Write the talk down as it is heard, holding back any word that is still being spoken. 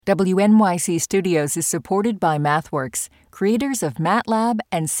WNYC Studios is supported by MathWorks, creators of MATLAB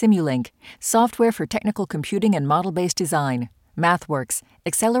and Simulink, software for technical computing and model-based design. MathWorks,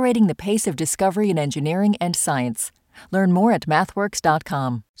 accelerating the pace of discovery in engineering and science. Learn more at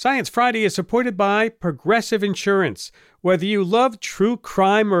mathworks.com. Science Friday is supported by Progressive Insurance. Whether you love true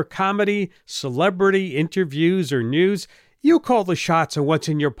crime or comedy, celebrity interviews or news, you call the shots on what's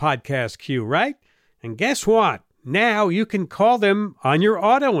in your podcast queue, right? And guess what? Now you can call them on your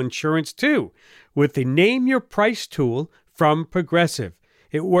auto insurance too with the Name Your Price tool from Progressive.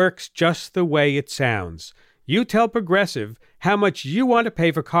 It works just the way it sounds. You tell Progressive how much you want to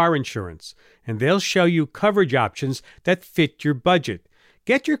pay for car insurance, and they'll show you coverage options that fit your budget.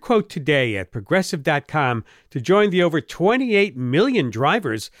 Get your quote today at Progressive.com to join the over 28 million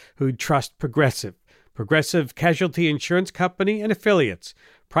drivers who trust Progressive. Progressive Casualty Insurance Company and Affiliates.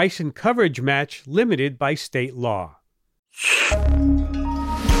 Price and coverage match limited by state law.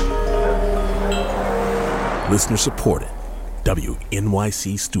 Listener supported.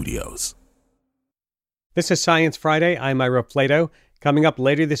 WNYC Studios. This is Science Friday. I'm Ira Plato. Coming up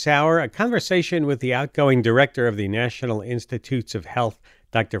later this hour, a conversation with the outgoing director of the National Institutes of Health,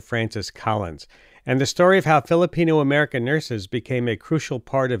 Dr. Francis Collins, and the story of how Filipino-American nurses became a crucial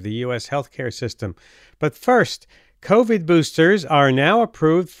part of the U.S. healthcare system. But first, COVID boosters are now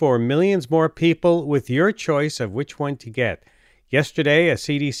approved for millions more people with your choice of which one to get. Yesterday, a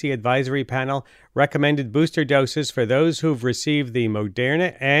CDC advisory panel recommended booster doses for those who've received the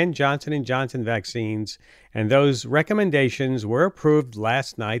Moderna and Johnson & Johnson vaccines, and those recommendations were approved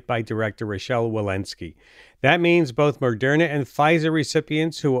last night by Director Rochelle Walensky. That means both Moderna and Pfizer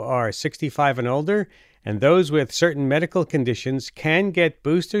recipients who are 65 and older and those with certain medical conditions can get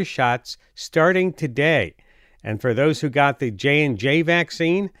booster shots starting today. And for those who got the J&J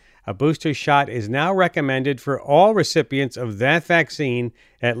vaccine, a booster shot is now recommended for all recipients of that vaccine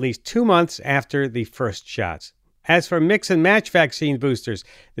at least 2 months after the first shots. As for mix and match vaccine boosters,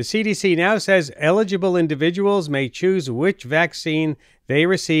 the CDC now says eligible individuals may choose which vaccine they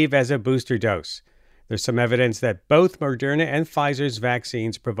receive as a booster dose. There's some evidence that both Moderna and Pfizer's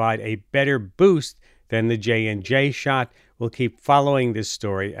vaccines provide a better boost than the J&J shot. We'll keep following this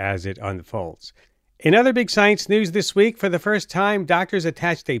story as it unfolds. In other big science news this week, for the first time, doctors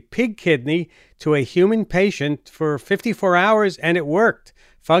attached a pig kidney to a human patient for 54 hours, and it worked,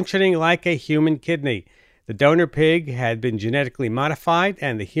 functioning like a human kidney. The donor pig had been genetically modified,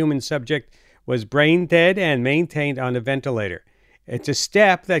 and the human subject was brain dead and maintained on a ventilator. It's a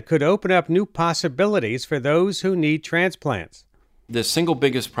step that could open up new possibilities for those who need transplants. The single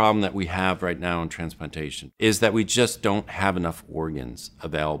biggest problem that we have right now in transplantation is that we just don't have enough organs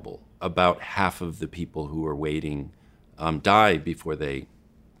available. About half of the people who are waiting die before they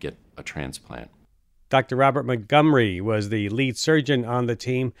get a transplant. Dr. Robert Montgomery was the lead surgeon on the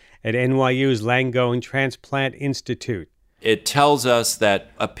team at NYU's Langone Transplant Institute. It tells us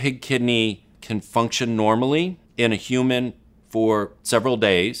that a pig kidney can function normally in a human for several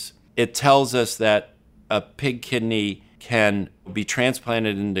days. It tells us that a pig kidney can be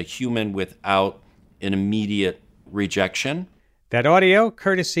transplanted into human without an immediate rejection. That audio,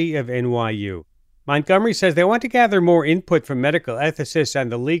 courtesy of NYU. Montgomery says they want to gather more input from medical ethicists and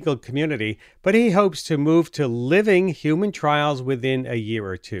the legal community, but he hopes to move to living human trials within a year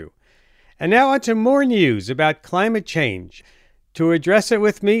or two. And now on to more news about climate change. To address it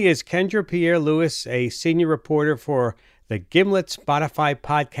with me is Kendra Pierre-Louis, a senior reporter for the Gimlet Spotify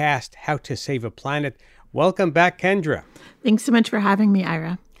podcast, How to Save a Planet. Welcome back, Kendra. Thanks so much for having me,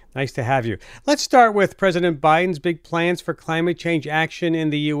 Ira. Nice to have you. Let's start with President Biden's big plans for climate change action in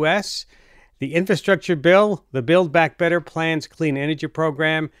the U.S. The infrastructure bill, the Build Back Better plan's clean energy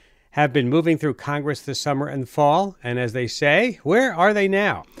program, have been moving through Congress this summer and fall. And as they say, where are they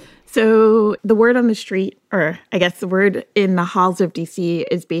now? So the word on the street, or I guess the word in the halls of D.C.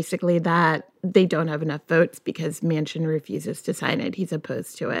 is basically that they don't have enough votes because Manchin refuses to sign it. He's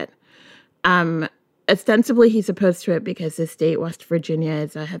opposed to it. Ostensibly, he's opposed to it because the state, West Virginia,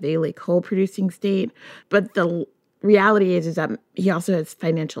 is a heavily coal-producing state. But the reality is that he also has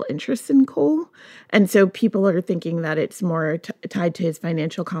financial interests in coal. And so people are thinking that it's more tied to his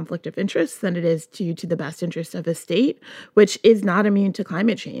financial conflict of interest than it is to the best interest of his state, which is not immune to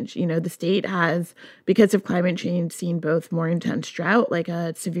climate change. You know, the state has, because of climate change, seen both more intense drought, like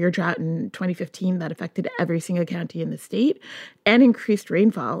a severe drought in 2015 that affected every single county in the state, and increased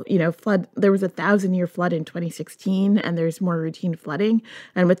rainfall. You know, there was a 1,000-year flood in 2016, and there's more routine flooding.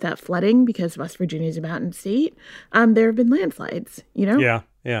 And with that flooding, because West Virginia is a mountain state, there have been landslides, you know?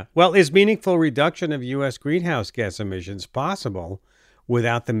 Yeah. Well, is meaningful reduction of U.S. greenhouse gas emissions possible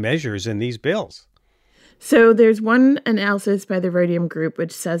without the measures in these bills? So there's one analysis by the Rhodium Group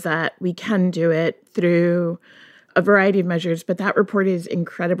which says that we can do it through a variety of measures, but that report is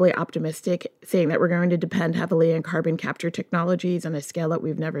incredibly optimistic, saying that we're going to depend heavily on carbon capture technologies on a scale that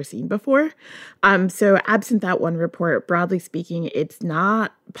we've never seen before. So absent that one report, broadly speaking, it's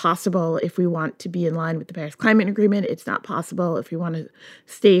not possible if we want to be in line with the Paris Climate Agreement. It's not possible if we want to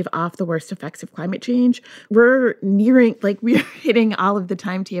stave off the worst effects of climate change. We're hitting all of the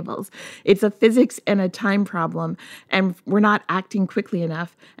timetables. It's a physics and a time problem, and we're not acting quickly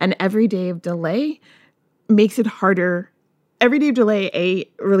enough. And every day of delay makes it harder. Every day of delay, A,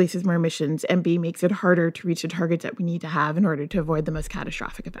 releases more emissions, and B, makes it harder to reach the targets that we need to have in order to avoid the most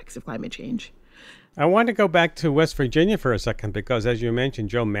catastrophic effects of climate change. I want to go back to West Virginia for a second because, as you mentioned,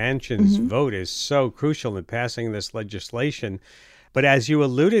 Joe Manchin's vote is so crucial in passing this legislation. But as you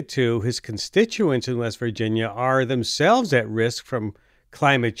alluded to, his constituents in West Virginia are themselves at risk from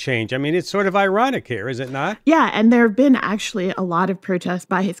climate change. I mean, it's sort of ironic here, is it not? Yeah, and there have been actually a lot of protests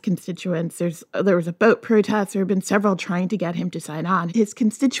by his constituents. There was a boat protest. There have been several trying to get him to sign on. His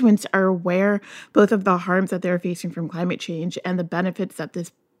constituents are aware both of the harms that they're facing from climate change and the benefits that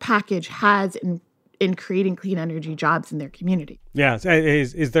this package has in creating clean energy jobs in their community. Yeah.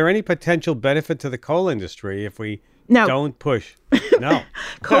 Is there any potential benefit to the coal industry if we No. don't push? No.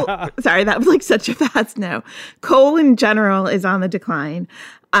 Coal, sorry, that was like such a fast no. Coal in general is on the decline.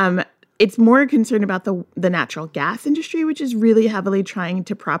 It's more concerned about the natural gas industry, which is really heavily trying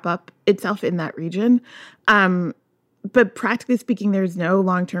to prop up itself in that region. But practically speaking, there's no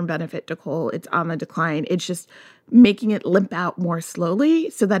long-term benefit to coal. It's on the decline. It's just making it limp out more slowly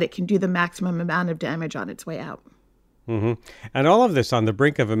so that it can do the maximum amount of damage on its way out. Mm-hmm. And all of this on the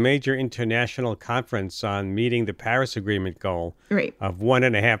brink of a major international conference on meeting the Paris Agreement goal of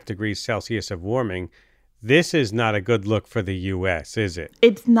 1.5 degrees Celsius of warming. This is not a good look for the U.S., is it?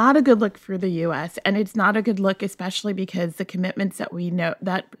 It's not a good look for the U.S., and it's not a good look especially because the commitments that we know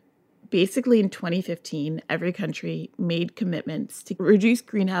that basically in 2015, every country made commitments to reduce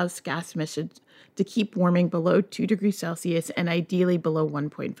greenhouse gas emissions to keep warming below 2 degrees Celsius and ideally below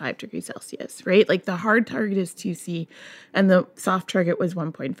 1.5 degrees Celsius, right? Like the hard target is 2C and the soft target was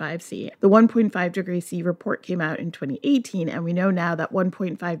 1.5 C. The 1.5 degrees C report came out in 2018, and we know now that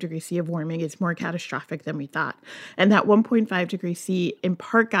 1.5 degrees C of warming is more catastrophic than we thought. And that 1.5 degrees C in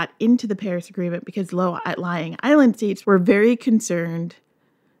part got into the Paris Agreement because low-lying island states were very concerned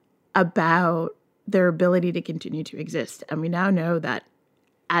about their ability to continue to exist. And we now know that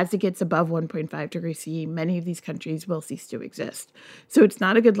as it gets above 1.5 degrees C, many of these countries will cease to exist. So it's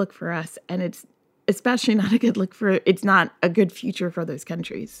not a good look for us, and it's especially not a good look it's not a good future for those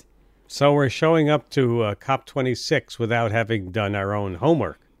countries. So we're showing up to COP26 without having done our own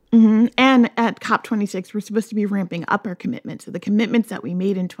homework. Mm-hmm. And at COP26, we're supposed to be ramping up our commitments. So the commitments that we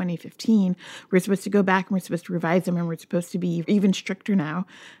made in 2015, we're supposed to go back and we're supposed to revise them, and we're supposed to be even stricter now.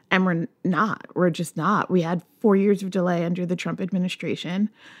 And we're not. We're just not. We had 4 years of delay under the Trump administration,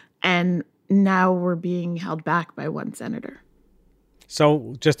 and now we're being held back by one senator.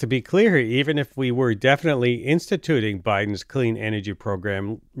 So just to be clear here, even if we were definitely instituting Biden's clean energy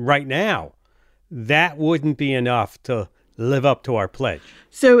program right now, that wouldn't be enough to live up to our pledge.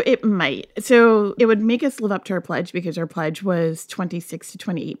 So it might. So it would make us live up to our pledge because our pledge was 26 to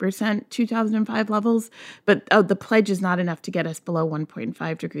 28% 2005 levels. But the pledge is not enough to get us below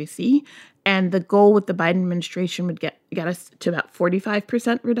 1.5 degrees C. And the goal with the Biden administration would get us to about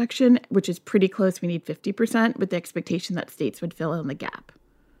 45% reduction, which is pretty close. We need 50% with the expectation that states would fill in the gap.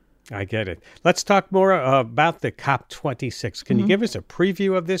 I get it. Let's talk more about the COP26. Can you give us a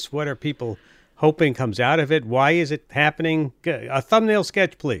preview of this? What are people hoping comes out of it? Why is it happening? A thumbnail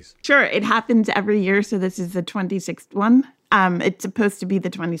sketch, please. Sure. It happens every year. So this is the 26th one. It's supposed to be the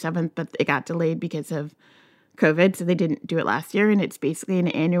 27th, but it got delayed because of COVID. So they didn't do it last year. And it's basically an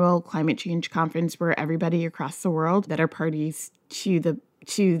annual climate change conference where everybody across the world that are parties to the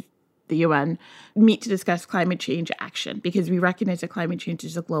UN meet to discuss climate change action, because we recognize that climate change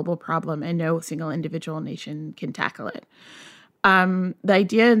is a global problem and no single individual nation can tackle it. The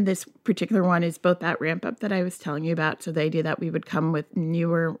idea in this particular one is both that ramp up that I was telling you about. So the idea that we would come with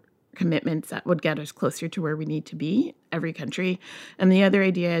newer commitments that would get us closer to where we need to be, every country. And the other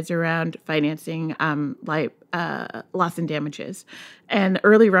idea is around financing loss and damages. And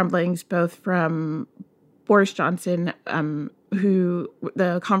early rumblings, both from Boris Johnson, who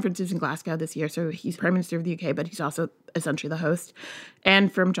the conference is in Glasgow this year, so he's Prime Minister of the UK, but he's also essentially the host,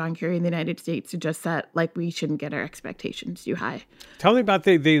 and from John Kerry in the United States, suggest that we shouldn't get our expectations too high. Tell me about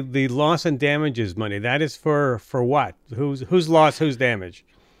the loss and damages money. That is for what? Who's loss, who's damage?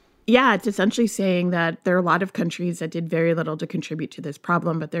 Yeah, it's essentially saying that there are a lot of countries that did very little to contribute to this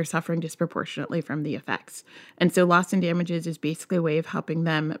problem, but they're suffering disproportionately from the effects. And so loss and damages is basically a way of helping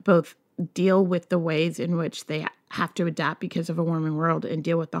them both deal with the ways in which they have to adapt because of a warming world and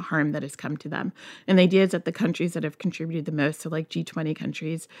deal with the harm that has come to them. And the idea is that the countries that have contributed the most, so like G20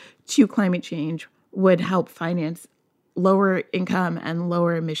 countries, to climate change would help finance lower income and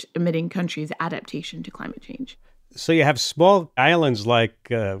lower emitting countries' adaptation to climate change. So you have small islands like,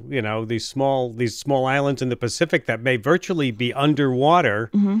 these small islands in the Pacific that may virtually be underwater,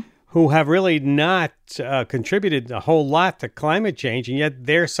 who have really not contributed a whole lot to climate change, and yet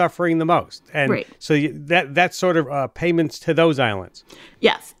they're suffering the most. And right. So that's sort of payments to those islands.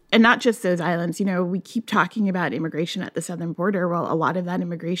 Yes. And not just those islands. We keep talking about immigration at the southern border. Well, a lot of that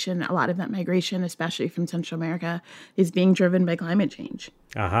migration, especially from Central America, is being driven by climate change.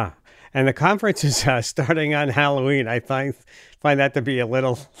 Uh-huh. And the conference is starting on Halloween. I find that to be a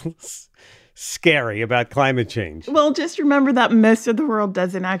little scary about climate change. Well, just remember that most of the world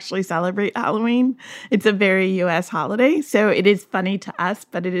doesn't actually celebrate Halloween. It's a very U.S. holiday. So it is funny to us,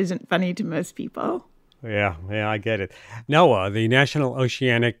 but it isn't funny to most people. Yeah, I get it. NOAA, the National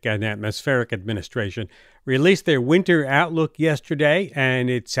Oceanic and Atmospheric Administration, released their winter outlook yesterday, and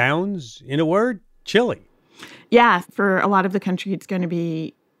it sounds, in a word, chilly. Yeah, for a lot of the country, it's going to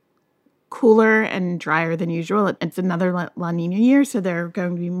be cooler and drier than usual. It's another La Nina year, so there are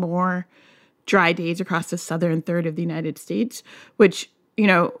going to be more dry days across the southern third of the United States, which,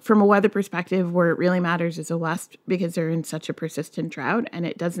 from a weather perspective, where it really matters is the West because they're in such a persistent drought, and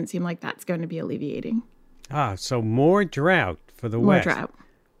it doesn't seem like that's going to be alleviating. So more drought for the West. More drought.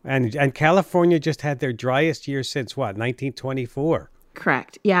 And California just had their driest year since, 1924?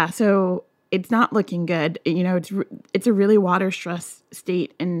 Correct. Yeah, so it's not looking good. It's a really water-stressed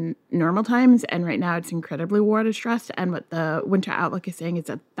state in normal times, and right now it's incredibly water-stressed, and what the winter outlook is saying is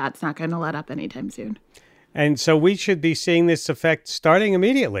that that's not going to let up anytime soon. And so we should be seeing this effect starting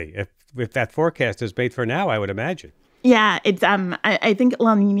immediately, if that forecast is made for now, I would imagine. Yeah, it's I think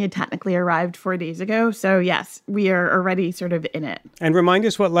La Nina technically arrived 4 days ago, so yes, we are already sort of in it. And remind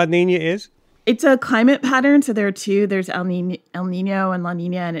us what La Nina is. It's a climate pattern, so there are two. There's El Nino and La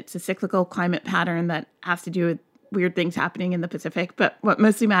Nina, and it's a cyclical climate pattern that has to do with weird things happening in the Pacific. But what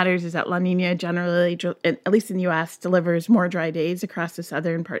mostly matters is that La Nina generally, at least in the U.S., delivers more dry days across the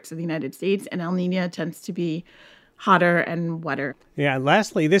southern parts of the United States, and El Nino tends to be hotter and wetter. Yeah, and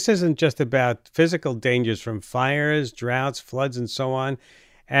lastly, this isn't just about physical dangers from fires, droughts, floods, and so on.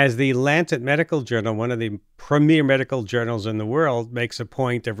 As the Lancet Medical Journal, one of the premier medical journals in the world, makes a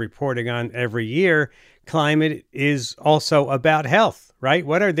point of reporting on every year, climate is also about health, right?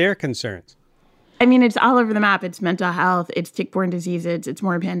 What are their concerns? I mean, it's all over the map. It's mental health, it's tick-borne diseases, it's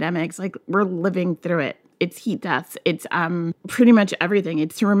more pandemics. Like, we're living through it. It's heat deaths. It's pretty much everything.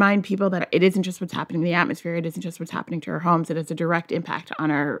 It's to remind people that it isn't just what's happening in the atmosphere. It isn't just what's happening to our homes. It has a direct impact on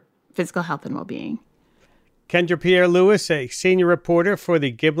our physical health and well-being. Kendra Pierre-Louis, a senior reporter for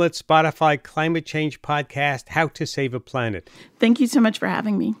the Gimlet Spotify climate change podcast, How to Save a Planet. Thank you so much for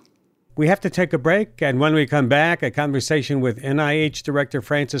having me. We have to take a break, and when we come back, a conversation with NIH Director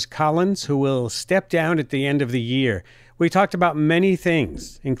Francis Collins, who will step down at the end of the year. We talked about many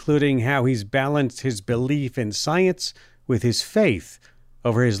things, including how he's balanced his belief in science with his faith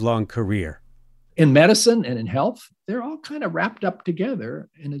over his long career. In medicine and in health, they're all kind of wrapped up together,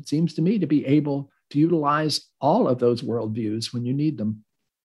 and it seems to me to be able to utilize all of those worldviews when you need them.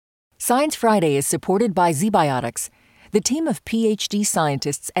 Science Friday is supported by ZBiotics. The team of PhD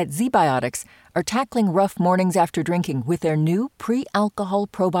scientists at ZBiotics are tackling rough mornings after drinking with their new pre-alcohol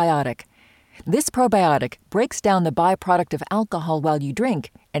probiotic. This probiotic breaks down the byproduct of alcohol while you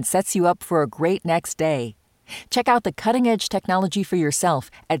drink and sets you up for a great next day. Check out the cutting-edge technology for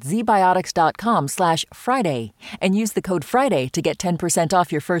yourself at zbiotics.com/Friday and use the code Friday to get 10%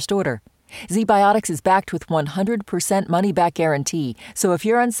 off your first order. ZBiotics is backed with 100% money-back guarantee, so if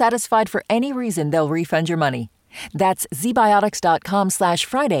you're unsatisfied for any reason, they'll refund your money. That's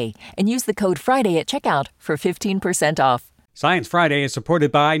zbiotics.com/Friday and use the code Friday at checkout for 15% off. Science Friday is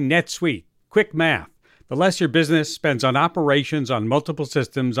supported by NetSuite. Quick math. The less your business spends on operations, on multiple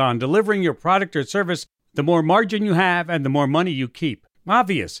systems, on delivering your product or service, the more margin you have and the more money you keep.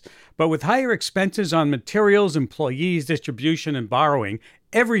 Obvious. But with higher expenses on materials, employees, distribution, and borrowing,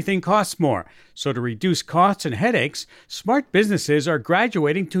 everything costs more. So to reduce costs and headaches, smart businesses are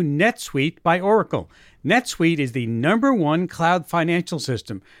graduating to NetSuite by Oracle. NetSuite is the #1 cloud financial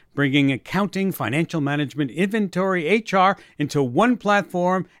system, bringing accounting, financial management, inventory, HR into one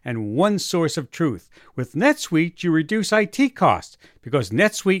platform and one source of truth. With NetSuite, you reduce IT costs because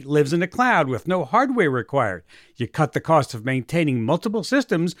NetSuite lives in the cloud with no hardware required. You cut the cost of maintaining multiple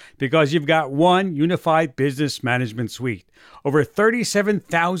systems because you've got one unified business management suite. Over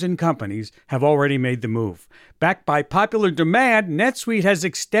 37,000 companies have already made the move. Backed by popular demand, NetSuite has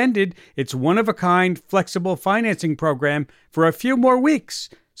extended its one-of-a-kind flexible financing program for a few more weeks.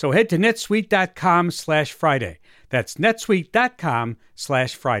 So head to netsuite.com/Friday. That's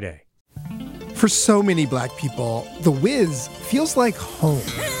netsuite.com/Friday. For so many Black people, The Wiz feels like home.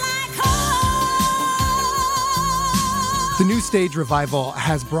 The new stage revival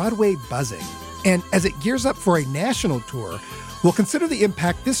has Broadway buzzing. And as it gears up for a national tour, we'll consider the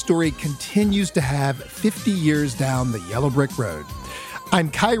impact this story continues to have 50 years down the yellow brick road. I'm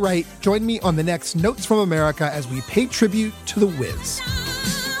Kai Wright. Join me on the next Notes from America as we pay tribute to The Wiz.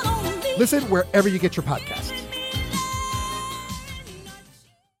 Listen wherever you get your podcasts.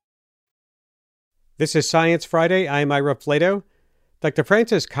 This is Science Friday. I'm Ira Flato. Dr.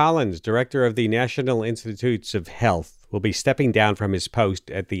 Francis Collins, director of the National Institutes of Health, will be stepping down from his post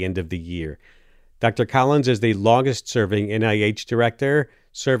at the end of the year. Dr. Collins is the longest-serving NIH director,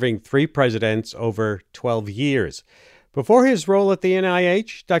 serving 3 presidents over 12 years. Before his role at the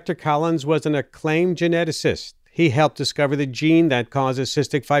NIH, Dr. Collins was an acclaimed geneticist. He helped discover the gene that causes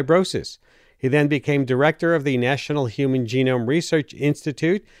cystic fibrosis. He then became director of the National Human Genome Research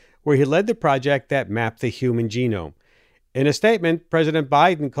Institute, where he led the project that mapped the human genome. In a statement, President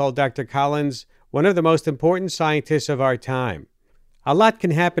Biden called Dr. Collins one of the most important scientists of our time. A lot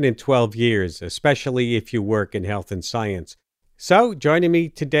can happen in 12 years, especially if you work in health and science. So, joining me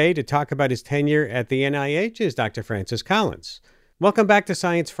today to talk about his tenure at the NIH is Dr. Francis Collins. Welcome back to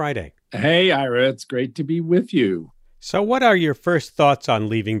Science Friday. Hey, Ira, it's great to be with you. So what are your first thoughts on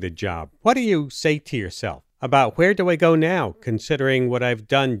leaving the job? What do you say to yourself about where do I go now, considering what I've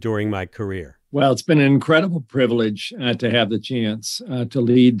done during my career? Well, it's been an incredible privilege to have the chance to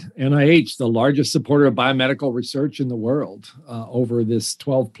lead NIH, the largest supporter of biomedical research in the world, over this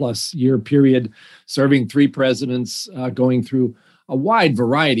 12-plus year period, serving 3 presidents, going through a wide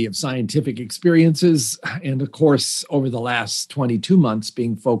variety of scientific experiences, and of course, over the last 22 months,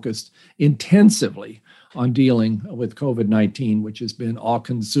 being focused intensively on dealing with COVID-19, which has been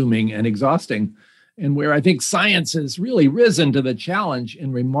all-consuming and exhausting, and where I think science has really risen to the challenge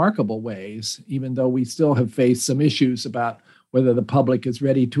in remarkable ways, even though we still have faced some issues about whether the public is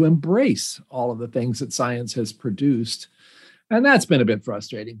ready to embrace all of the things that science has produced. And that's been a bit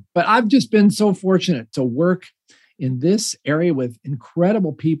frustrating. But I've just been so fortunate to work in this area with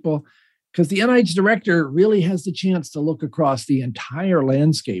incredible people, because the NIH director really has the chance to look across the entire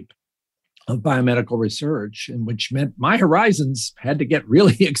landscape of biomedical research, and which meant my horizons had to get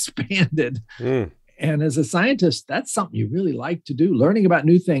really expanded. And as a scientist, that's something you really like to do, learning about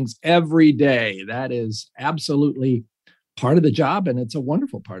new things every day. That is absolutely part of the job, and it's a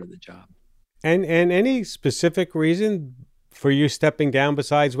wonderful part of the job. And any specific reason for you stepping down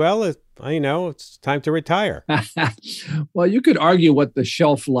besides, well, it's time to retire? Well, you could argue what the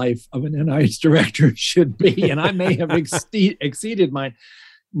shelf life of an NIH director should be, and I may have exceeded mine.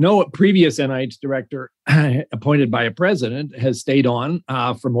 No previous NIH director appointed by a president has stayed on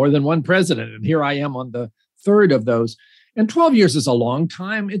for more than one president. And here I am on the 3rd of those. And 12 years is a long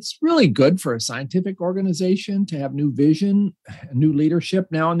time. It's really good for a scientific organization to have new vision, new leadership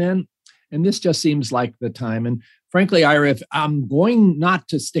now and then. And this just seems like the time. And frankly, Ira, if I'm going not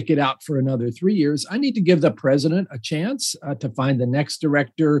to stick it out for another 3 years, I need to give the president a chance to find the next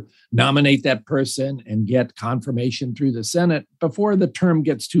director, nominate that person, and get confirmation through the Senate before the term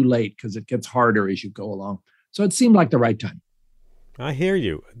gets too late, because it gets harder as you go along. So it seemed like the right time. I hear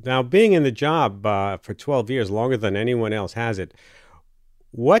you. Now, being in the job for 12 years, longer than anyone else has it,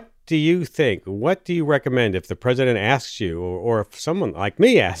 what do you think? What do you recommend if the president asks you, or if someone like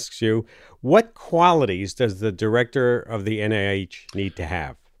me asks you, what qualities does the director of the NIH need to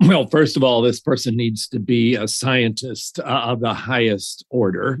have? Well, first of all, this person needs to be a scientist of the highest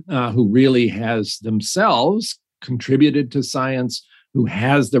order, who really has themselves contributed to science, who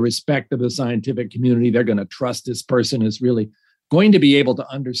has the respect of the scientific community. They're going to trust this person is really going to be able to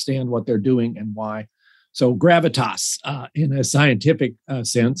understand what they're doing and why. So gravitas in a scientific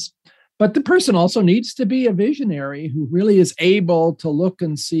sense. But the person also needs to be a visionary who really is able to look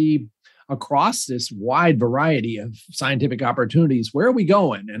and see across this wide variety of scientific opportunities, where are we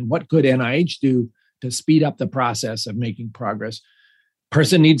going and what could NIH do to speed up the process of making progress.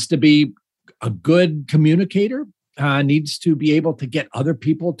 Person needs to be A good communicator needs to be able to get other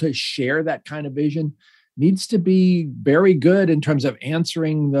people to share that kind of vision, needs to be very good in terms of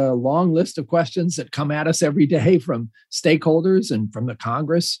answering the long list of questions that come at us every day from stakeholders and from the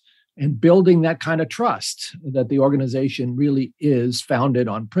Congress, and building that kind of trust that the organization really is founded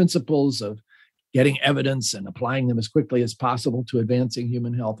on principles of getting evidence and applying them as quickly as possible to advancing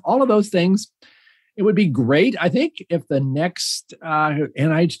human health. All of those things. It would be great, I think, if the next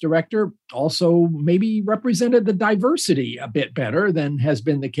NIH director also maybe represented the diversity a bit better than has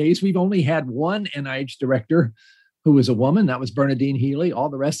been the case. We've only had one NIH director who was a woman. That was Bernadine Healy. All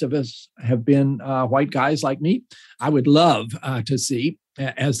the rest of us have been white guys like me. I would love to see,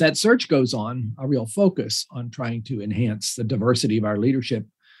 as that search goes on, a real focus on trying to enhance the diversity of our leadership.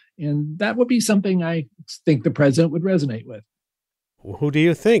 And that would be something I think the president would resonate with. Who do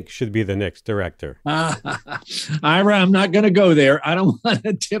you think should be the next director? Ira, I'm not going to go there. I don't want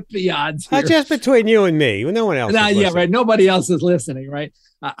to tip the odds here. Just between you and me. No one else is listening. Yeah, right. Nobody else is listening, right?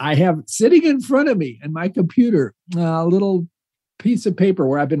 I have sitting in front of me in my computer a little piece of paper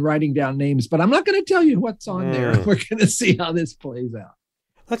where I've been writing down names, but I'm not going to tell you what's on there. We're going to see how this plays out.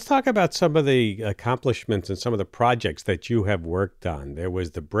 Let's talk about some of the accomplishments and some of the projects that you have worked on. There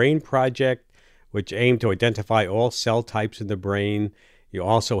was the Brain Project, which aimed to identify all cell types in the brain. You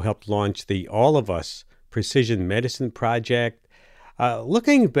also helped launch the All of Us Precision Medicine Project.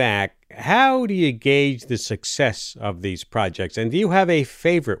 Looking back, how do you gauge the success of these projects? And do you have a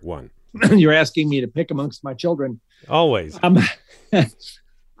favorite one? You're asking me to pick amongst my children. Always. The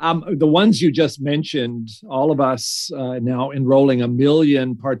ones you just mentioned, All of Us now enrolling 1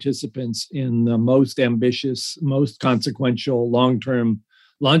 million participants in the most ambitious, most consequential, long-term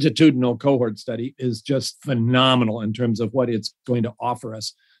longitudinal cohort study is just phenomenal in terms of what it's going to offer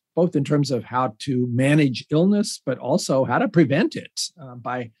us, both in terms of how to manage illness, but also how to prevent it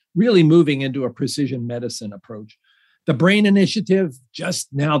by really moving into a precision medicine approach. The Brain Initiative, just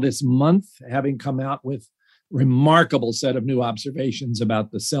now this month, having come out with remarkable set of new observations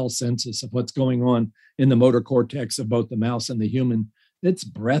about the cell census of what's going on in the motor cortex of both the mouse and the human. It's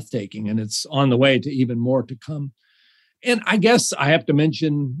breathtaking, and it's on the way to even more to come. And I guess I have to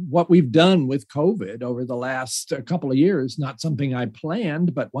mention what we've done with COVID over the last couple of years, not something I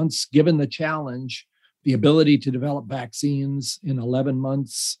planned, but once given the challenge, the ability to develop vaccines in 11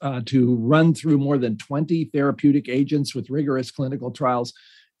 months, to run through more than 20 therapeutic agents with rigorous clinical trials,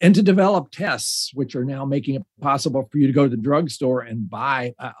 and to develop tests, which are now making it possible for you to go to the drugstore and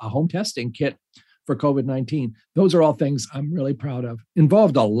buy a home testing kit for COVID-19. Those are all things I'm really proud of.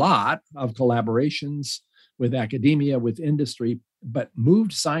 Involved a lot of collaborations with academia, with industry, but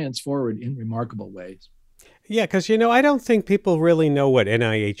moved science forward in remarkable ways. Yeah, because, I don't think people really know what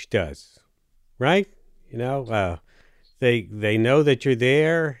NIH does, right? They know that you're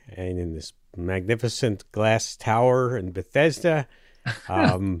there and in this magnificent glass tower in Bethesda.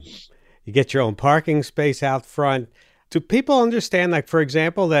 You get your own parking space out front. Do people understand, like, for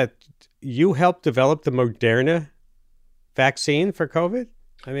example, that you helped develop the Moderna vaccine for COVID?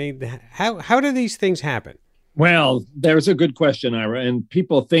 I mean, how do these things happen? Well, there's a good question, Ira, and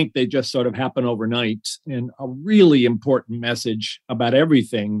people think they just sort of happen overnight. And a really important message about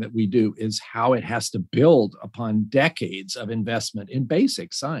everything that we do is how it has to build upon decades of investment in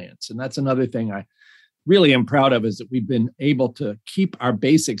basic science. And that's another thing I really am proud of, is that we've been able to keep our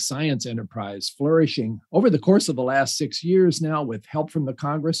basic science enterprise flourishing over the course of the last 6 years now with help from the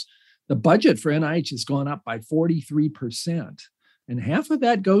Congress. The budget for NIH has gone up by 43%. And half of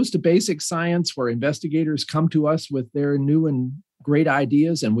that goes to basic science, where investigators come to us with their new and great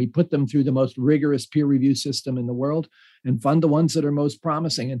ideas, and we put them through the most rigorous peer review system in the world and fund the ones that are most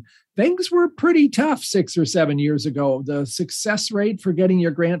promising. And things were pretty tough 6 or 7 years ago. The success rate for getting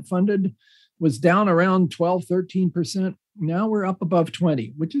your grant funded was down around 12, 13%. Now we're up above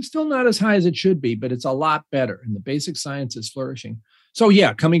 20, which is still not as high as it should be, but it's a lot better. And the basic science is flourishing. So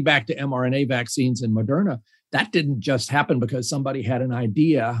yeah, coming back to mRNA vaccines and Moderna, that didn't just happen because somebody had an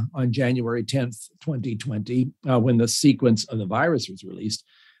idea on January 10th, 2020, when the sequence of the virus was released.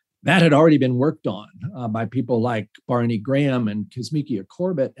 That had already been worked on by people like Barney Graham and Kizzmekia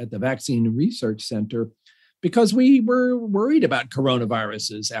Corbett at the Vaccine Research Center, because we were worried about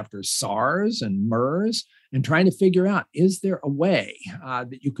coronaviruses after SARS and MERS, and trying to figure out, is there a way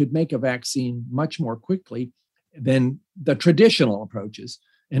that you could make a vaccine much more quickly than the traditional approaches?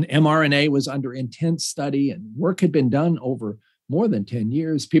 And mRNA was under intense study, and work had been done over more than 10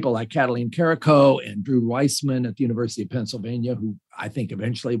 years. People like Katalin Karikó and Drew Weissman at the University of Pennsylvania, who I think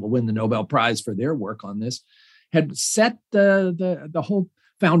eventually will win the Nobel Prize for their work on this, had set the whole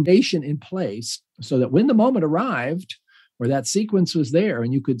foundation in place so that when the moment arrived, where that sequence was there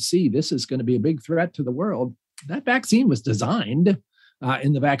and you could see this is going to be a big threat to the world. That vaccine was designed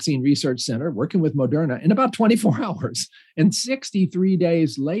in the Vaccine Research Center, working with Moderna, in about 24 hours. And 63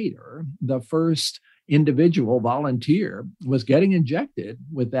 days later, the first individual volunteer was getting injected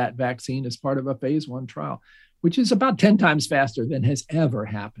with that vaccine as part of a phase 1 trial, which is about 10 times faster than has ever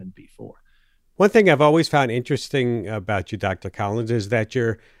happened before. One thing I've always found interesting about you, Dr. Collins, is that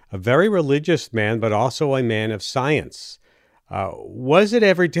you're a very religious man, but also a man of science. Was it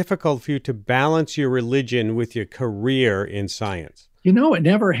ever difficult for you to balance your religion with your career in science? You know, it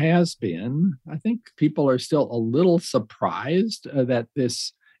never has been. I think people are still a little surprised that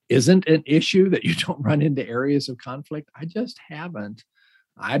this isn't an issue, that you don't run into areas of conflict. I just haven't.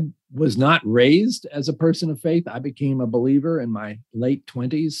 I was not raised as a person of faith. I became a believer in my late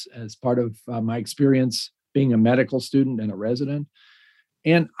 20s as part of my experience being a medical student and a resident.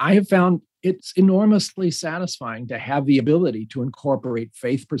 And I have found it's enormously satisfying to have the ability to incorporate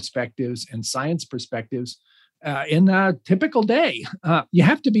faith perspectives and science perspectives in a typical day. You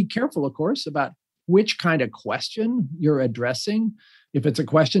have to be careful, of course, about which kind of question you're addressing. If it's a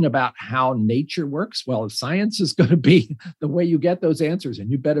question about how nature works, well, science is going to be the way you get those answers, and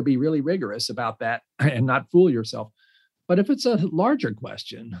you better be really rigorous about that and not fool yourself. But if it's a larger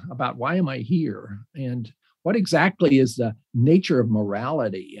question about why am I here, and what exactly is the nature of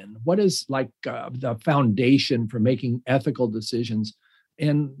morality, and what is the foundation for making ethical decisions,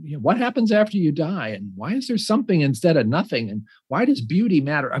 and what happens after you die, and why is there something instead of nothing, and why does beauty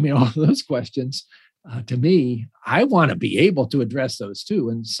matter? I mean, all those questions, to me, I want to be able to address those too,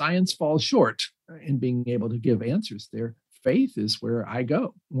 and science falls short in being able to give answers there. Faith is where I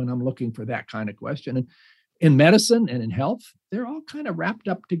go when I'm looking for that kind of question. And in medicine and in health, they're all kind of wrapped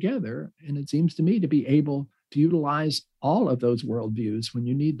up together, and it seems to me to be able to utilize all of those worldviews when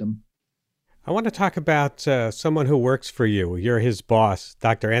you need them. I want to talk about someone who works for you. You're his boss,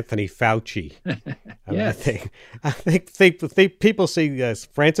 Dr. Anthony Fauci. Yes. I think people see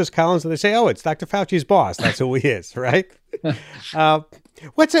Francis Collins and they say, oh, it's Dr. Fauci's boss. That's who he is, right?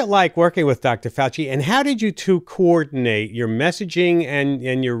 What's it like working with Dr. Fauci, and how did you two coordinate your messaging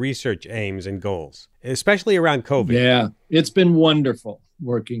and your research aims and goals, especially around COVID? Yeah, it's been wonderful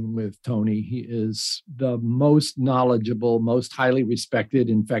working with Tony. He is the most knowledgeable, most highly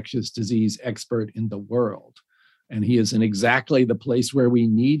respected infectious disease expert in the world. And he is in exactly the place where we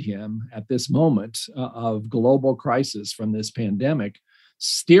need him at this moment of global crisis from this pandemic,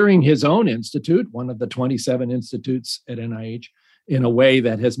 steering his own institute, one of the 27 institutes at NIH, in a way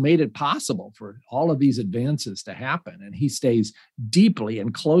that has made it possible for all of these advances to happen. And he stays deeply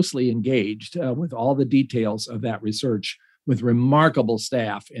and closely engaged with all the details of that research, with remarkable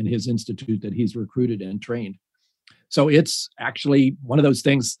staff in his institute that he's recruited and trained. So it's actually one of those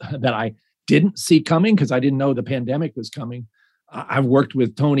things that I didn't see coming because I didn't know the pandemic was coming. I've worked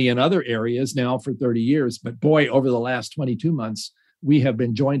with Tony in other areas now for 30 years, but boy, over the last 22 months, we have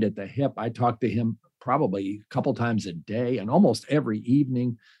been joined at the hip. I talk to him probably a couple times a day and almost every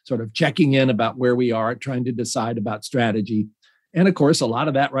evening, sort of checking in about where we are, trying to decide about strategy. And of course, a lot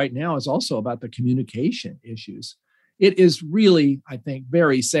of that right now is also about the communication issues. It is really, I think,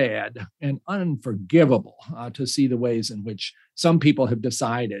 very sad and unforgivable to see the ways in which some people have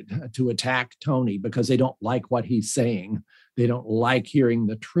decided to attack Tony because they don't like what he's saying. They don't like hearing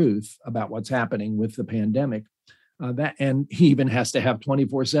the truth about what's happening with the pandemic. And he even has to have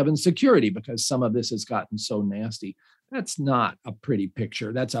 24/7 security because some of this has gotten so nasty. That's not a pretty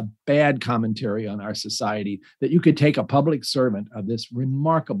picture. That's a bad commentary on our society, that you could take a public servant of this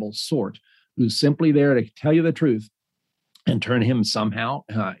remarkable sort who's simply there to tell you the truth and turn him somehow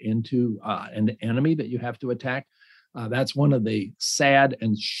into an enemy that you have to attack. That's one of the sad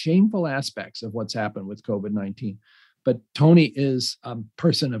and shameful aspects of what's happened with COVID-19. But Tony is a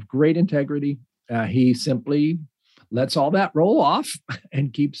person of great integrity. He simply lets all that roll off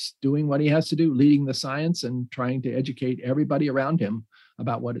and keeps doing what he has to do, leading the science and trying to educate everybody around him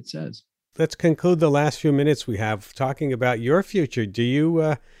about what it says. Let's conclude the last few minutes we have talking about your future. Do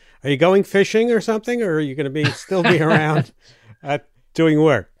you are you going fishing or something, or are you going to still be around doing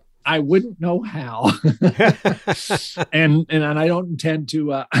work? I wouldn't know how, and I don't intend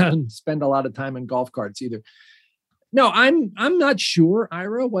to spend a lot of time in golf carts either. No, I'm not sure,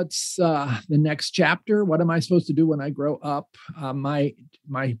 Ira. What's the next chapter? What am I supposed to do when I grow up? My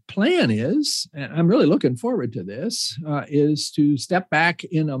plan is, and I'm really looking forward to this, is to step back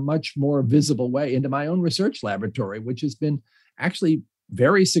in a much more visible way into my own research laboratory, which has been actually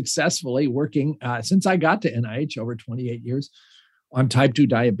very successfully working since I got to NIH over 28 years on type 2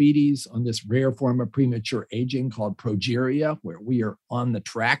 diabetes, on this rare form of premature aging called progeria, where we are on the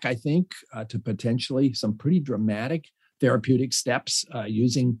track, I think, to potentially some pretty dramatic therapeutic steps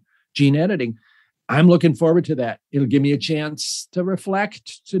using gene editing. I'm looking forward to that. It'll give me a chance to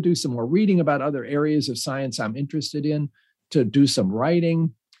reflect, to do some more reading about other areas of science I'm interested in, to do some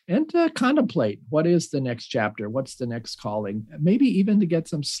writing, and to contemplate what is the next chapter, what's the next calling, maybe even to get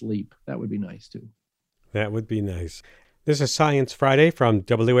some sleep. That would be nice too. That would be nice. This is Science Friday from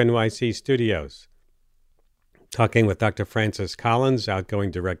WNYC Studios. Talking with Dr. Francis Collins,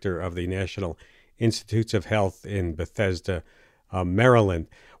 outgoing director of the National Institutes of Health in Bethesda, Maryland.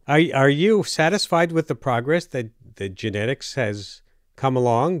 Are you satisfied with the progress that genetics has come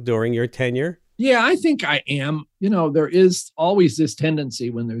along during your tenure? Yeah, I think I am. There is always this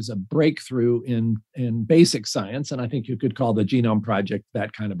tendency when there's a breakthrough in basic science, and I think you could call the Genome Project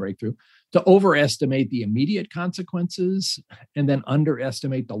that kind of breakthrough, to overestimate the immediate consequences and then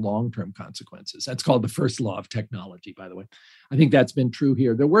underestimate the long-term consequences. That's called the first law of technology, by the way. I think that's been true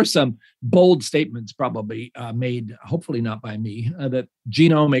here. There were some bold statements probably made, hopefully not by me, that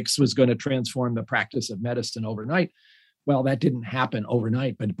genomics was going to transform the practice of medicine overnight. Well, that didn't happen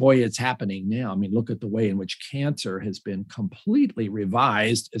overnight, but boy, it's happening now. I mean, look at the way in which cancer has been completely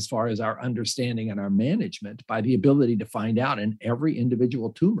revised as far as our understanding and our management by the ability to find out in every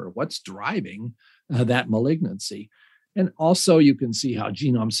individual tumor what's driving that malignancy. And also you can see how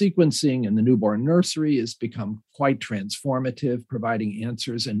genome sequencing in the newborn nursery has become quite transformative, providing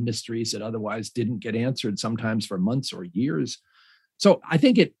answers and mysteries that otherwise didn't get answered, sometimes for months or years. So I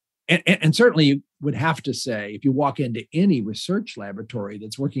think and certainly you would have to say, if you walk into any research laboratory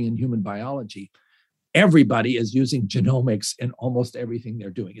that's working in human biology, everybody is using genomics in almost everything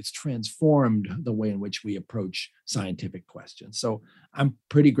they're doing. It's transformed the way in which we approach scientific questions. So I'm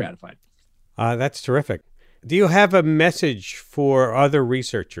pretty gratified. That's terrific. Do you have a message for other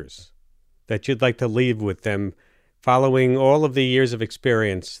researchers that you'd like to leave with them following all of the years of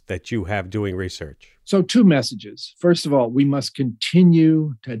experience that you have doing research? So 2 messages. First of all, we must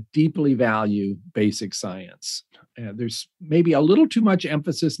continue to deeply value basic science. There's maybe a little too much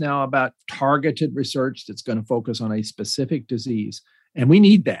emphasis now about targeted research that's going to focus on a specific disease, and we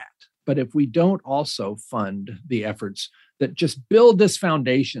need that. But if we don't also fund the efforts that just build this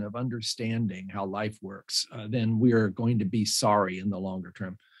foundation of understanding how life works, then we are going to be sorry in the longer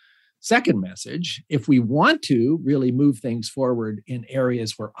term. Second message, if we want to really move things forward in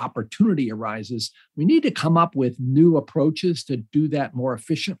areas where opportunity arises, we need to come up with new approaches to do that more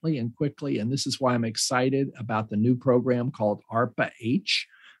efficiently and quickly. And this is why I'm excited about the new program called ARPA-H,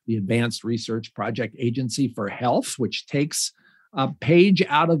 the Advanced Research Project Agency for Health, which takes a page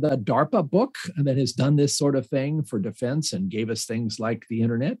out of the DARPA book that has done this sort of thing for defense and gave us things like the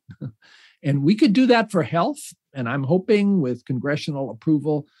internet. And we could do that for health. And I'm hoping with congressional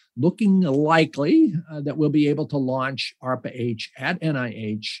approval, looking likely that we'll be able to launch ARPA-H at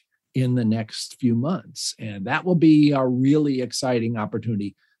NIH in the next few months. And that will be a really exciting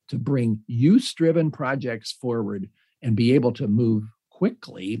opportunity to bring use-driven projects forward and be able to move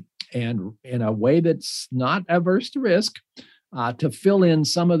quickly and in a way that's not averse to risk to fill in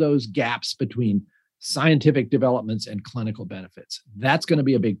some of those gaps between scientific developments and clinical benefits. That's going to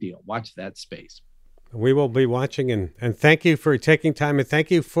be a big deal. Watch that space. We will be watching, and thank you for taking time, and thank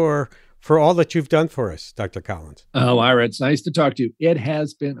you for all that you've done for us, Dr. Collins. Oh, Ira, it's nice to talk to you. It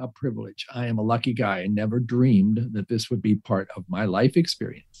has been a privilege. I am a lucky guy. I never dreamed that this would be part of my life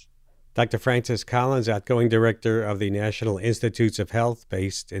experience. Dr. Francis Collins, outgoing director of the National Institutes of Health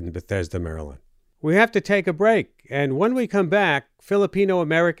based in Bethesda, Maryland. We have to take a break, and when we come back, Filipino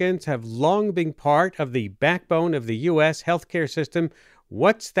Americans have long been part of the backbone of the U.S. healthcare system.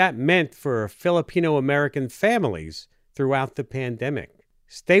 What's that meant for Filipino American families throughout the pandemic?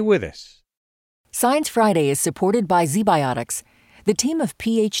 Stay with us. Science Friday is supported by ZBiotics. The team of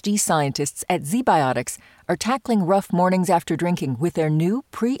PhD scientists at ZBiotics are tackling rough mornings after drinking with their new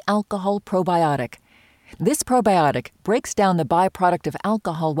pre-alcohol probiotic. This probiotic breaks down the byproduct of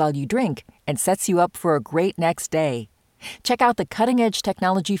alcohol while you drink and sets you up for a great next day. Check out the cutting-edge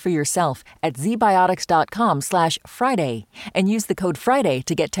technology for yourself at zbiotics.com/Friday and use the code Friday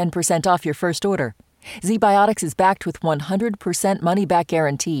to get 10% off your first order. ZBiotics is backed with 100% money-back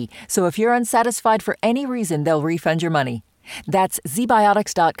guarantee, so if you're unsatisfied for any reason, they'll refund your money. That's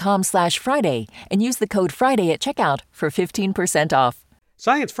zbiotics.com/Friday and use the code Friday at checkout for 15% off.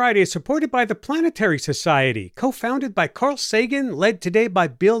 Science Friday is supported by the Planetary Society. Co-founded by Carl Sagan, led today by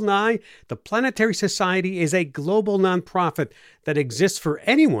Bill Nye, the Planetary Society is a global nonprofit that exists for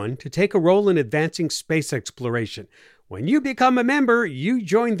anyone to take a role in advancing space exploration. When you become a member, you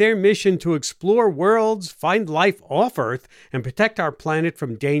join their mission to explore worlds, find life off Earth, and protect our planet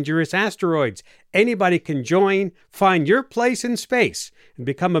from dangerous asteroids. Anybody can join. Find your place in space and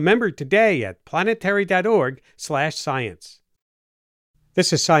become a member today at planetary.org/science.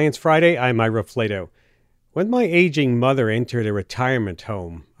 This is Science Friday. I'm Ira Flato. When my aging mother entered a retirement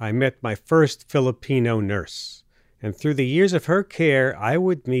home, I met my first Filipino nurse. And through the years of her care, I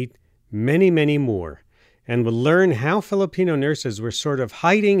would meet many, many more, and would learn how Filipino nurses were sort of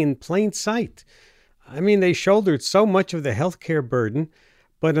hiding in plain sight. I mean, they shouldered so much of the healthcare burden,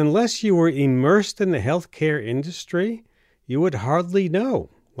 but unless you were immersed in the healthcare industry, you would hardly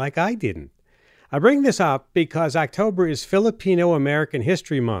know, like I didn't. I bring this up because October is Filipino American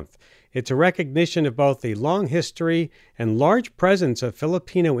History Month. It's a recognition of both the long history and large presence of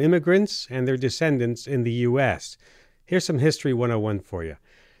Filipino immigrants and their descendants in the U.S. Here's some History 101 for you.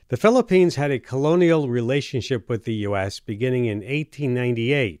 The Philippines had a colonial relationship with the U.S. beginning in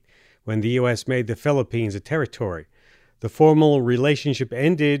 1898, when the U.S. made the Philippines a territory. The formal relationship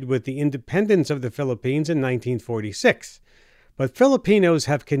ended with the independence of the Philippines in 1946. But Filipinos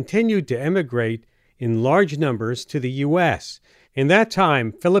have continued to emigrate in large numbers to the U.S. In that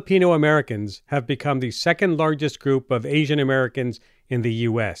time, Filipino Americans have become the second largest group of Asian Americans in the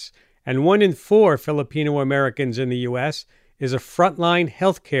U.S., and 1 in 4 Filipino Americans in the U.S. is a frontline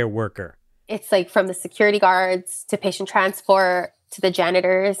healthcare worker. It's like from the security guards to patient transport to the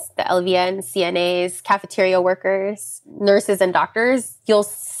janitors, the LVNs, CNAs, cafeteria workers, nurses, and doctors. You'll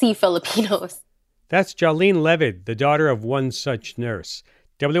see Filipinos. That's Jolene Levitt, the daughter of one such nurse.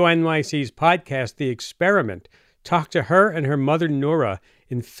 WNYC's podcast, The Experiment, talked to her and her mother, Nora,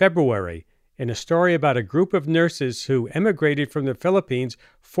 in February in a story about a group of nurses who emigrated from the Philippines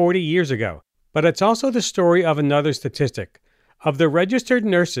 40 years ago. But it's also the story of another statistic. Of the registered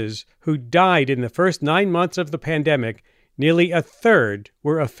nurses who died in the first 9 months of the pandemic, nearly a third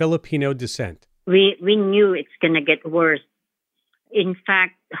were of Filipino descent. We knew it's going to get worse. In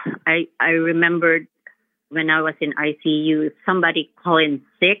fact, I remembered when I was in ICU, somebody calling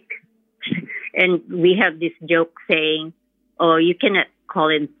sick. And we have this joke saying, oh, you cannot call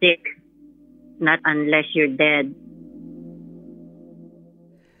in sick, not unless you're dead.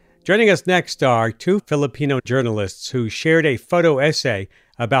 Joining us next are 2 Filipino journalists who shared a photo essay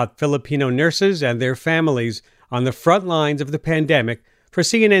about Filipino nurses and their families on the front lines of the pandemic for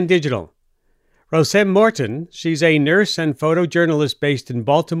CNN Digital. Rosem Morton, she's a nurse and photojournalist based in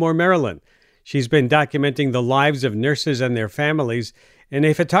Baltimore, Maryland. She's been documenting the lives of nurses and their families in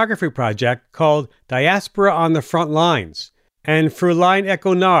a photography project called Diaspora on the Front Lines. And Fruline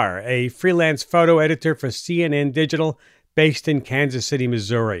Econar, a freelance photo editor for CNN Digital based in Kansas City,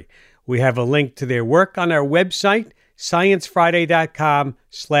 Missouri. We have a link to their work on our website,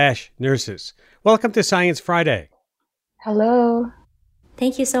 sciencefriday.com/nurses. Welcome to Science Friday. Hello.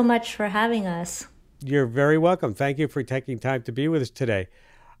 Thank you so much for having us. You're very welcome. Thank you for taking time to be with us today.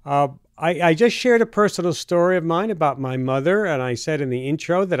 I just shared a personal story of mine about my mother, and I said in the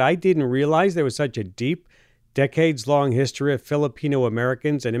intro that I didn't realize there was such a deep, decades-long history of Filipino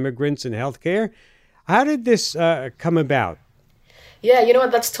Americans and immigrants in healthcare. How did this come about? Yeah, you know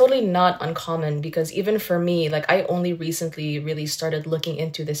what? That's totally not uncommon because even for me, like I only recently really started looking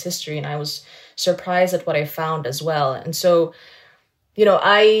into this history and I was surprised at what I found as well. And so, you know,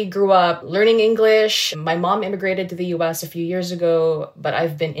 I grew up learning English. My mom immigrated to the US a few years ago, but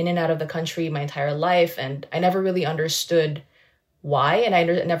I've been in and out of the country my entire life and I never really understood why. And I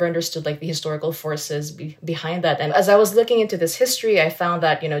never understood like the historical forces behind that. And as I was looking into this history, I found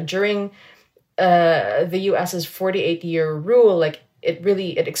that, you know, during the US's 48-year rule, like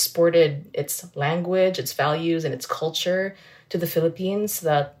it exported its language, its values, and its culture to the Philippines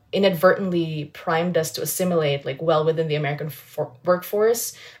that inadvertently primed us to assimilate like well within the American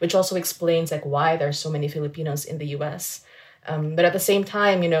workforce, which also explains like why there are so many Filipinos in the US. But at the same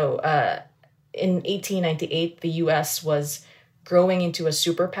time, you know, in 1898, the US was growing into a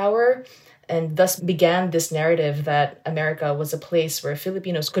superpower. And thus began this narrative that America was a place where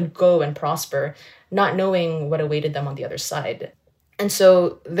Filipinos could go and prosper, not knowing what awaited them on the other side. And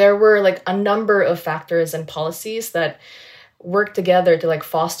so there were like a number of factors and policies that worked together to like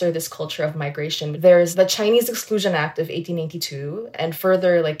foster this culture of migration. There's the Chinese Exclusion Act of 1882 and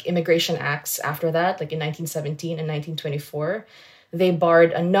further like immigration acts after that, like in 1917 and 1924. They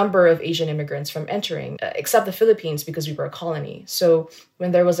barred a number of Asian immigrants from entering, except the Philippines because we were a colony. So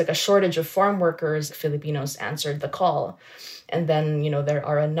when there was like a shortage of farm workers, Filipinos answered the call. And then, you know, there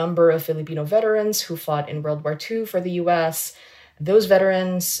are a number of Filipino veterans who fought in World War II for the US. Those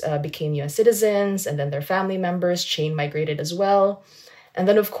veterans became US citizens, and then their family members chain migrated as well. And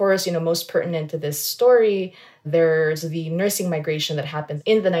then, of course, you know, most pertinent to this story, There's the nursing migration that happened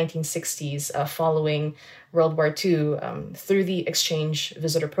in the 1960s following World War II through the exchange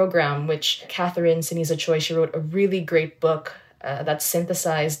visitor program, which Catherine Sinisa Choi, she wrote a really great book that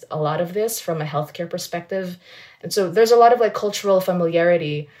synthesized a lot of this from a healthcare perspective. And so there's a lot of like cultural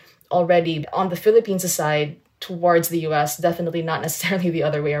familiarity already on the Philippines side towards the US, definitely not necessarily the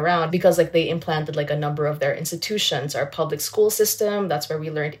other way around, because like they implanted like a number of their institutions, our public school system, that's where we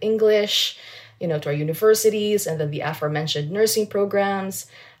learned English, to our universities, and then the aforementioned nursing programs.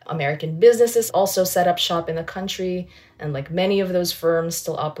 American businesses also set up shop in the country, and like many of those firms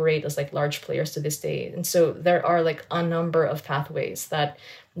still operate as like large players to this day. And so there are like a number of pathways that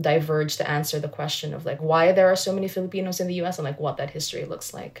diverge to answer the question of like why there are so many Filipinos in the US and like what that history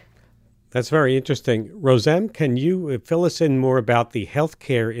looks like. That's very interesting. Rosem, can you fill us in more about the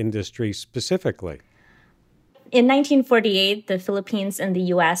healthcare industry specifically? In 1948, the Philippines and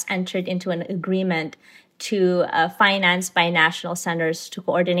the U.S. entered into an agreement to finance binational centers to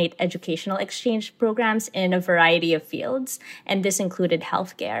coordinate educational exchange programs in a variety of fields, and this included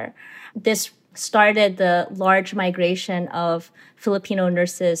healthcare. This started the large migration of Filipino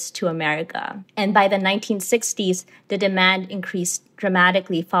nurses to America. And by the 1960s, the demand increased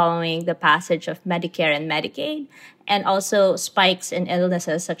dramatically following the passage of Medicare and Medicaid, and also spikes in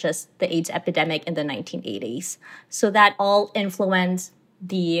illnesses such as the AIDS epidemic in the 1980s. So that all influenced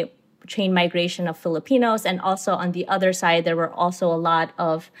the chain migration of Filipinos. And also on the other side, there were also a lot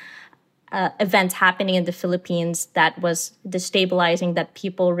of events happening in the Philippines that was destabilizing, that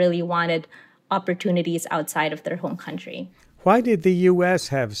people really wanted opportunities outside of their home country. Why did the U.S.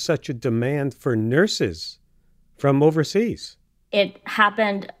 have such a demand for nurses from overseas? It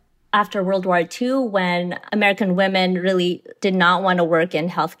happened after World War II when American women really did not want to work in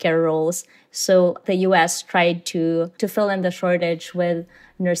healthcare roles. So the U.S. tried to fill in the shortage with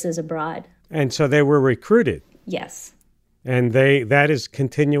nurses abroad. And so they were recruited? Yes. And that is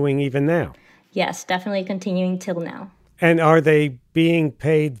continuing even now? Yes, definitely continuing till now. And are they being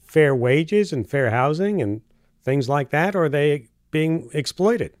paid fair wages and fair housing and things like that, or are they being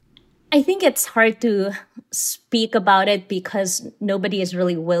exploited? I think it's hard to speak about it because nobody is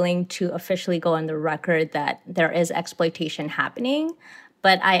really willing to officially go on the record that there is exploitation happening.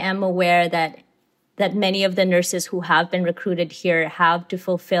 But I am aware that many of the nurses who have been recruited here have to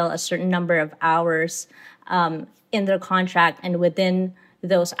fulfill a certain number of hours in their contract. And within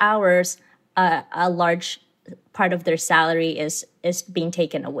those hours, a large part of their salary is being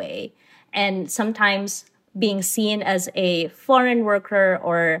taken away. And sometimes being seen as a foreign worker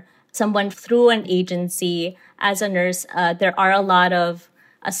or someone through an agency as a nurse, there are a lot of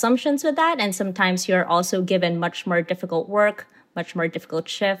assumptions with that. And sometimes you're also given much more difficult work, much more difficult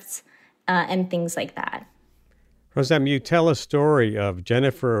shifts, and things like that. Rosem, you tell a story of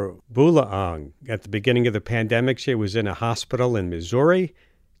Jennifer Bulaong. At the beginning of the pandemic, she was in a hospital in Missouri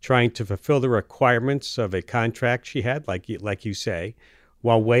trying to fulfill the requirements of a contract she had, like you say,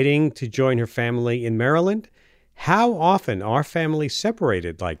 while waiting to join her family in Maryland. How often are families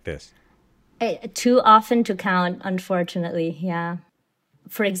separated like this? Too often to count, unfortunately, yeah.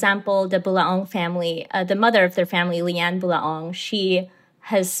 For example, the Bulaong family, the mother of their family, Leanne Bulaong, she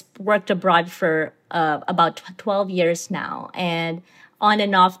has worked abroad for about 12 years now. And on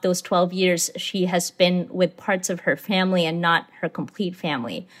and off those 12 years, she has been with parts of her family and not her complete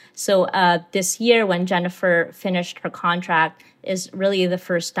family. So this year, when Jennifer finished her contract, is really the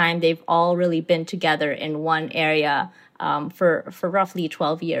first time they've all really been together in one area for roughly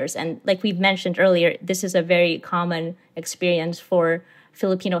 12 years. And like we've mentioned earlier, this is a very common experience for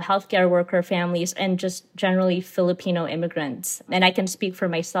Filipino healthcare worker families and just generally Filipino immigrants. And I can speak for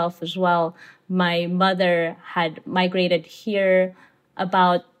myself as well. My mother had migrated here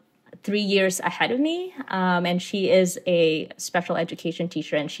about 3 years ahead of me. And she is a special education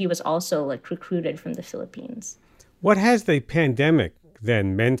teacher, and she was also recruited from the Philippines. What has the pandemic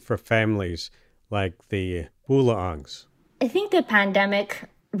then meant for families like the Bulaongs? I think the pandemic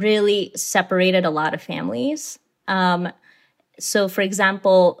really separated a lot of families. So, for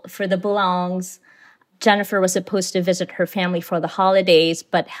example, for the Bulaongs, Jennifer was supposed to visit her family for the holidays,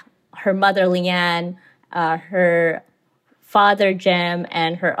 but her mother, Leanne, her father, Jim,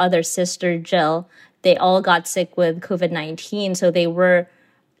 and her other sister, Jill, they all got sick with COVID-19. So they were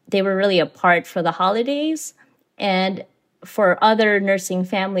really apart for the holidays. And for other nursing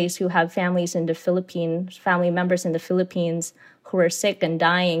families who have families in the Philippines, family members in the Philippines who are sick and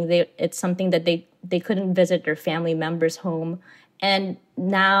dying, it's something that they couldn't visit their family members' home. And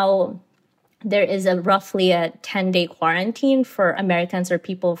now there is roughly a 10-day quarantine for Americans or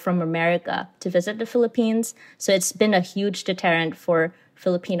people from America to visit the Philippines. So it's been a huge deterrent for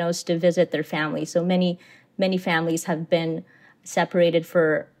Filipinos to visit their families. So many many families have been separated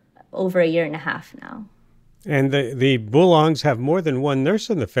for over a year and a half now. And the Bulongs have more than one nurse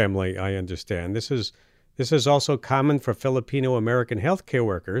in the family, I understand. This is also common for Filipino American healthcare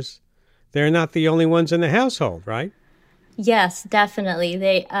workers. They're not the only ones in the household, right? Yes, definitely.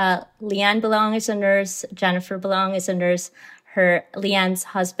 Leanne Bulong is a nurse. Jennifer Bulong is a nurse. Leanne's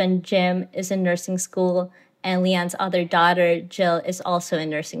husband, Jim, is in nursing school. And Leanne's other daughter, Jill, is also in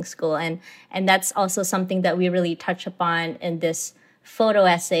nursing school. And that's also something that we really touch upon in this photo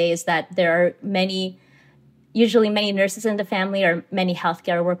essay, is that there are usually many nurses in the family or many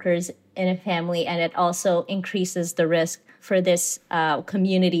healthcare workers in a family. And it also increases the risk for this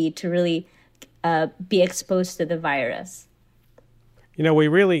community to really be exposed to the virus. You know, we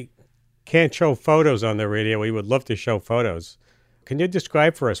really can't show photos on the radio. We would love to show photos. Can you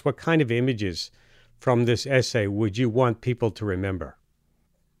describe for us what kind of images from this essay would you want people to remember?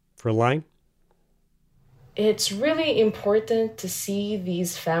 For Line? It's really important to see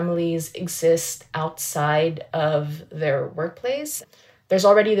these families exist outside of their workplace. There's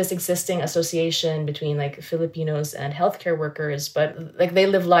already this existing association between like Filipinos and healthcare workers, but like they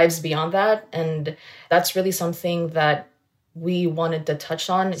live lives beyond that. And that's really something that we wanted to touch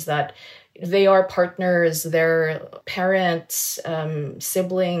on, is that they are partners, they're parents,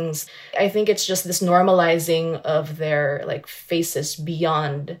 siblings. I think it's just this normalizing of their like faces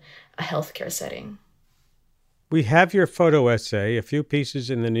beyond a healthcare setting. We have your photo essay, a few pieces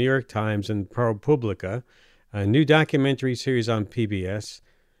in the New York Times and ProPublica, a new documentary series on PBS.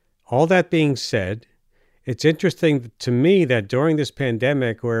 All that being said, it's interesting to me that during this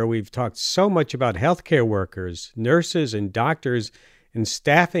pandemic, where we've talked so much about healthcare workers, nurses and doctors, and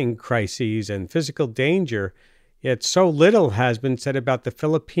staffing crises and physical danger, yet so little has been said about the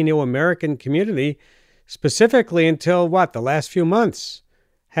Filipino American community, specifically until, the last few months.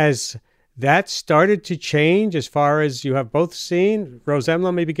 Has that started to change as far as you have both seen? Rosemma,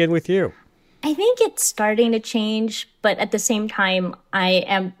 let me begin with you. I think it's starting to change, but at the same time, I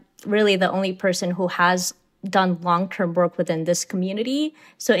am really the only person who has done long-term work within this community.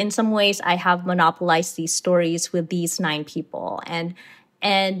 So in some ways, I have monopolized these stories with these 9 people. And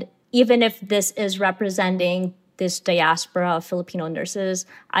even if this is representing this diaspora of Filipino nurses,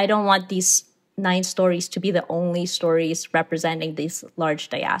 I don't want these 9 stories to be the only stories representing this large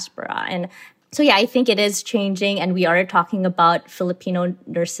diaspora. And so, I think it is changing, and we are talking about Filipino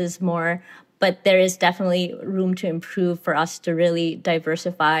nurses more, but there is definitely room to improve for us to really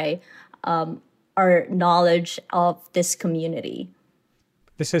diversify our knowledge of this community.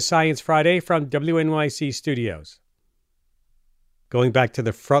 This is Science Friday from WNYC Studios. Going back to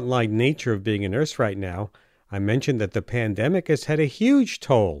the frontline nature of being a nurse right now, I mentioned that the pandemic has had a huge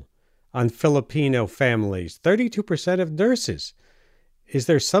toll on Filipino families, 32% of nurses. Is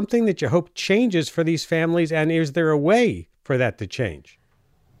there something that you hope changes for these families, and is there a way for that to change?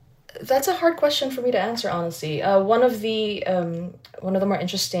 That's a hard question for me to answer, honestly. One of the more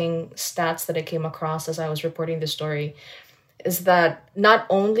interesting stats that I came across as I was reporting this story is that not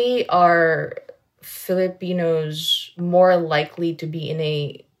only are Filipinos more likely to be in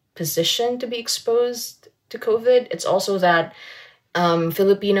a position to be exposed to COVID, it's also that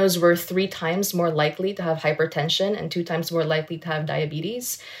Filipinos were 3 times more likely to have hypertension and 2 times more likely to have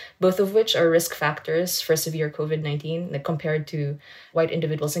diabetes, both of which are risk factors for severe COVID-19 compared to white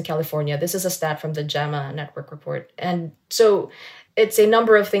individuals in California. This is a stat from the JAMA Network report. And so it's a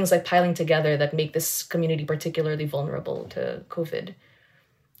number of things like piling together that make this community particularly vulnerable to COVID.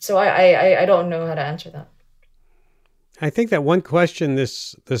 So I don't know how to answer that. I think that one question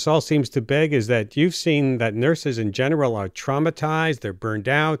this all seems to beg is that you've seen that nurses in general are traumatized, they're burned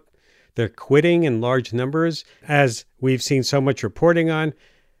out, they're quitting in large numbers, as we've seen so much reporting on.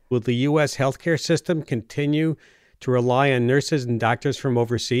 Will the U.S. healthcare system continue to rely on nurses and doctors from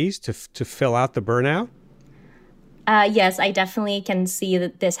overseas to fill out the burnout? Yes, I definitely can see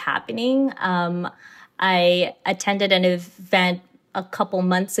this happening. I attended an event a couple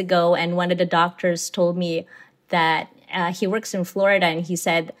months ago, and one of the doctors told me that he works in Florida, and he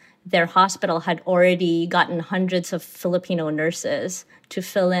said their hospital had already gotten hundreds of Filipino nurses to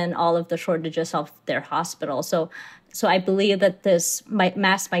fill in all of the shortages of their hospital. So I believe that this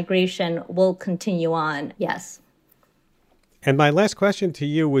mass migration will continue on, yes. And my last question to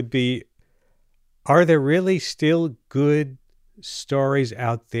you would be, are there really still good stories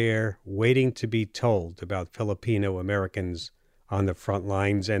out there waiting to be told about Filipino Americans on the front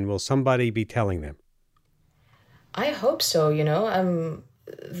lines, and will somebody be telling them? I hope so,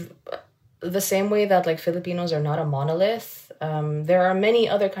 the same way that like Filipinos are not a monolith, there are many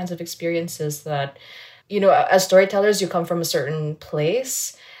other kinds of experiences that, as storytellers, you come from a certain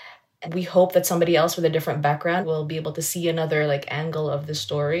place. And we hope that somebody else with a different background will be able to see another like angle of the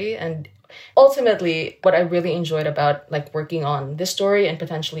story. And ultimately, what I really enjoyed about like working on this story and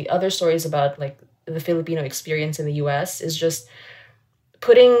potentially other stories about like the Filipino experience in the US is just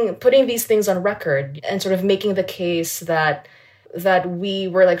putting these things on record and sort of making the case that we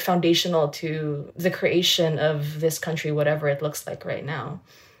were like foundational to the creation of this country, whatever it looks like right now.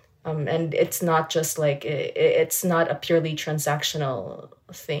 And it's not just like, it's not a purely transactional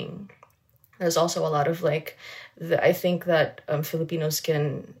thing. There's also a lot of like, I think that Filipinos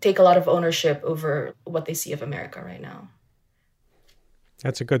can take a lot of ownership over what they see of America right now.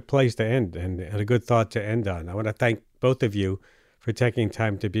 That's a good place to end and a good thought to end on. I want to thank both of you for taking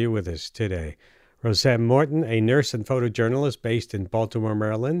time to be with us today. Roseanne Morton, a nurse and photojournalist based in Baltimore,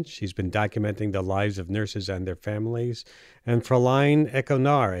 Maryland. She's been documenting the lives of nurses and their families. And Fraulein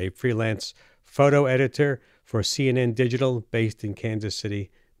Ekonar, a freelance photo editor for CNN Digital based in Kansas City,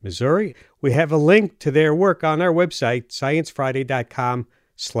 Missouri. We have a link to their work on our website,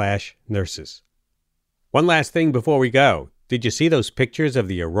 sciencefriday.com/nurses. One last thing before we go. Did you see those pictures of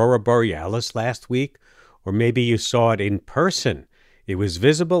the Aurora Borealis last week? Or maybe you saw it in person. It was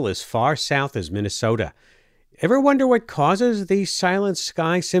visible as far south as Minnesota. Ever wonder what causes these silent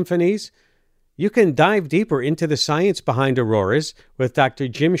sky symphonies? You can dive deeper into the science behind auroras with Dr.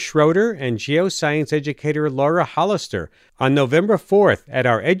 Jim Schroeder and geoscience educator Laura Hollister on November 4th at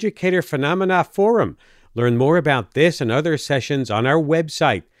our Educator Phenomena Forum. Learn more about this and other sessions on our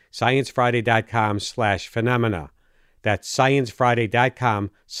website, sciencefriday.com/phenomena. That's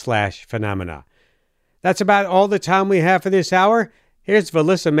sciencefriday.com/phenomena. That's about all the time we have for this hour. Here's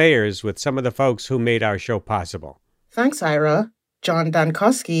Valissa Mayers with some of the folks who made our show possible. Thanks, Ira. John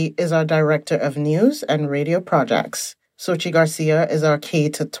Dankowski is our Director of News and Radio Projects. Sochi Garcia is our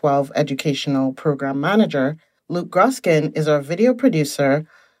K-12 Educational Program Manager. Luke Groskin is our Video Producer.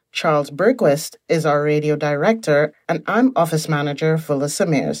 Charles Bergquist is our Radio Director. And I'm Office Manager Valissa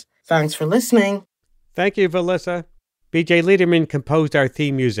Mayers. Thanks for listening. Thank you, Valissa. BJ Liederman composed our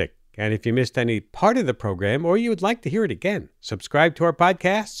theme music. And if you missed any part of the program or you would like to hear it again, subscribe to our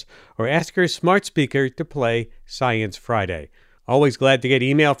podcasts or ask your smart speaker to play Science Friday. Always glad to get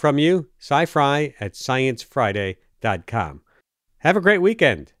email from you, scifry@sciencefriday.com. Have a great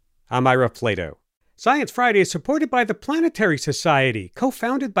weekend. I'm Ira Flato. Science Friday is supported by the Planetary Society,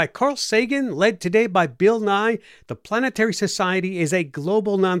 co-founded by Carl Sagan, led today by Bill Nye. The Planetary Society is a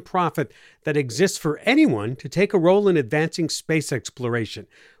global nonprofit that exists for anyone to take a role in advancing space exploration.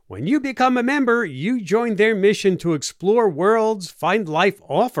 When you become a member, you join their mission to explore worlds, find life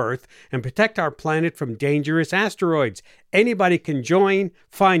off Earth, and protect our planet from dangerous asteroids. Anybody can join.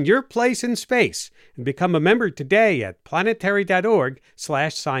 Find your place in space and become a member today at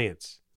planetary.org/science.